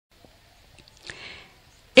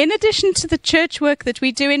In addition to the church work that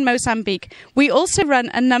we do in Mozambique, we also run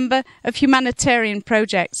a number of humanitarian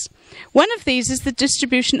projects. One of these is the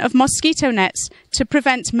distribution of mosquito nets to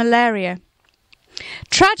prevent malaria.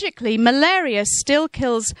 Tragically, malaria still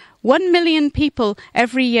kills 1 million people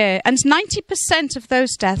every year, and 90% of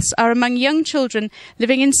those deaths are among young children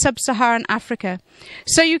living in sub-Saharan Africa.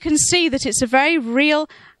 So you can see that it's a very real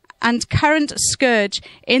and current scourge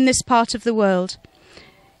in this part of the world.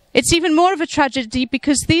 It's even more of a tragedy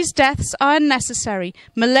because these deaths are unnecessary.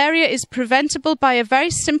 Malaria is preventable by a very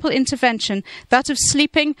simple intervention, that of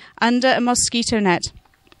sleeping under a mosquito net.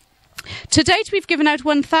 To date, we've given out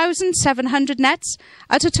 1,700 nets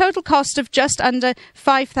at a total cost of just under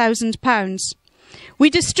 £5,000. We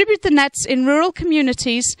distribute the nets in rural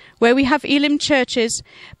communities where we have Elim churches,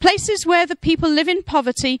 places where the people live in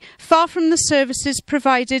poverty, far from the services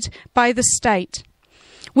provided by the state.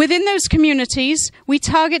 Within those communities, we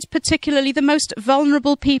target particularly the most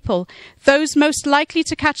vulnerable people, those most likely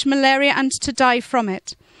to catch malaria and to die from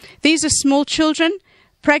it. These are small children,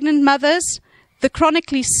 pregnant mothers, the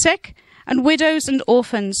chronically sick, and widows and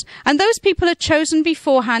orphans. And those people are chosen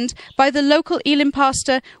beforehand by the local Elim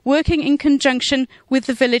pastor working in conjunction with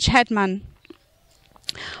the village headman.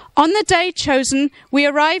 On the day chosen, we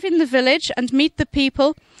arrive in the village and meet the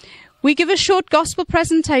people. We give a short gospel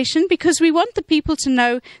presentation because we want the people to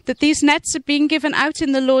know that these nets are being given out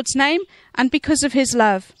in the Lord's name and because of his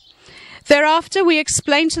love. Thereafter, we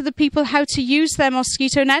explain to the people how to use their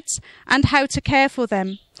mosquito nets and how to care for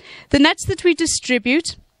them. The nets that we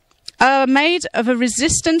distribute are made of a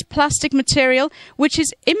resistant plastic material which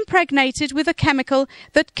is impregnated with a chemical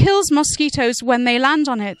that kills mosquitoes when they land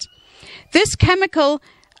on it. This chemical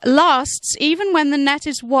lasts even when the net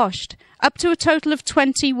is washed, up to a total of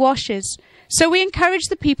 20 washes. So we encourage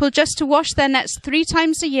the people just to wash their nets 3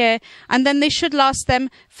 times a year, and then they should last them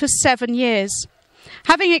for 7 years.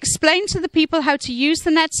 Having explained to the people how to use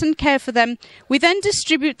the nets and care for them, we then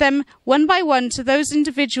distribute them one by one to those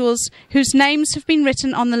individuals whose names have been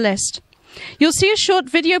written on the list. You'll see a short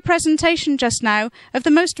video presentation just now of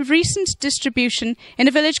the most recent distribution in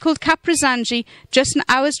a village called Caprazangi, just an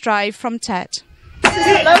hour's drive from Tet. This is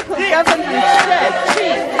the local government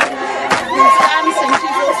chief who's dancing.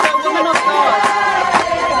 She's also a woman of God.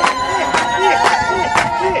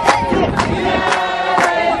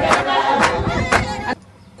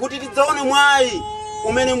 Kuti tidzaone mwayi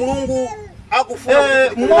umene Mulungu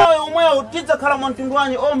akufuna moyo omwewo tidzakhala mwa mtundu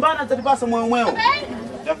wanji ombana adzatipasa moyo omwewo.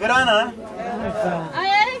 Tamverana?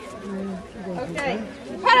 Okay.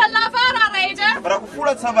 Para lavar a rede, para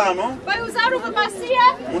kufula tsopano, vai usar uma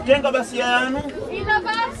bacia mutenga bacia yanu e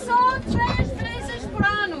lavar só 3 vezes por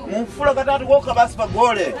ano. mufula katatu kokha basi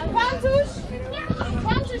pagole.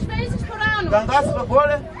 Quantas vezes por ano? Kangasi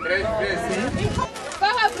pagole? 3 vezes.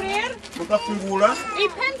 Para abrir mukafungula e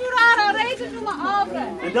pendurar a rede numa árvore.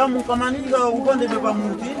 então mukamanika upandebe pa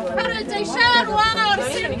muti Para deixar o ar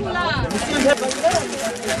circular.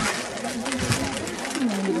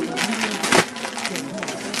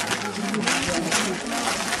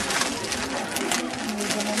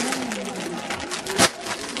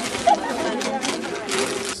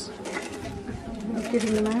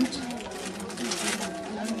 Giving them out.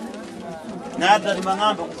 nada de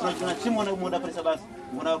mangamba kuna chimo na muda presa basi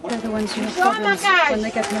They're the ones who have problems. When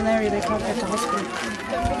they get malaria, they can't get to hospital.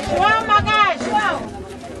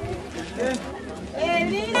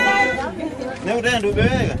 Neu dentro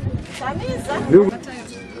bebega.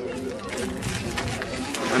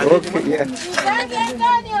 Okay, yeah.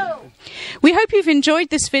 We hope you've enjoyed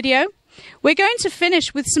this video. We're going to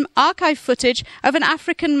finish with some archive footage of an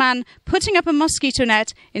African man putting up a mosquito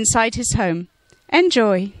net inside his home.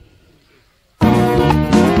 Enjoy.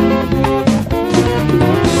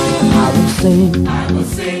 I will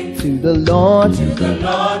sing to the Lord,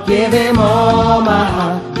 give him all my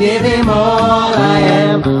heart, give him all I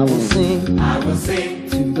am. I will sing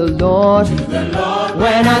to the Lord,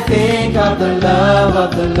 when I think of the love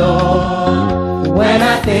of the Lord, when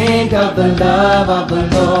I think of the love of the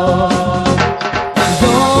Lord.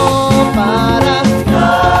 Do para, do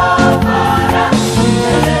para,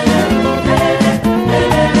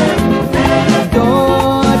 do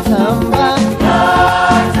tamba.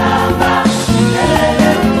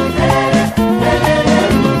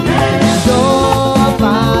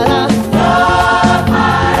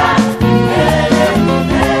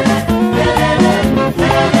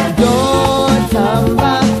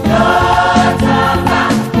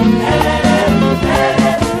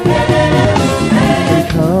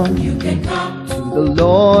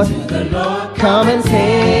 Come and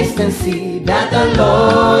taste and see that the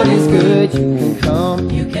Lord is good. You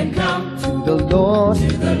can come to the Lord.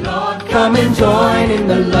 Come and join in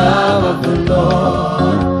the love of the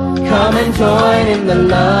Lord. Come and join in the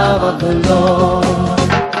love of the Lord.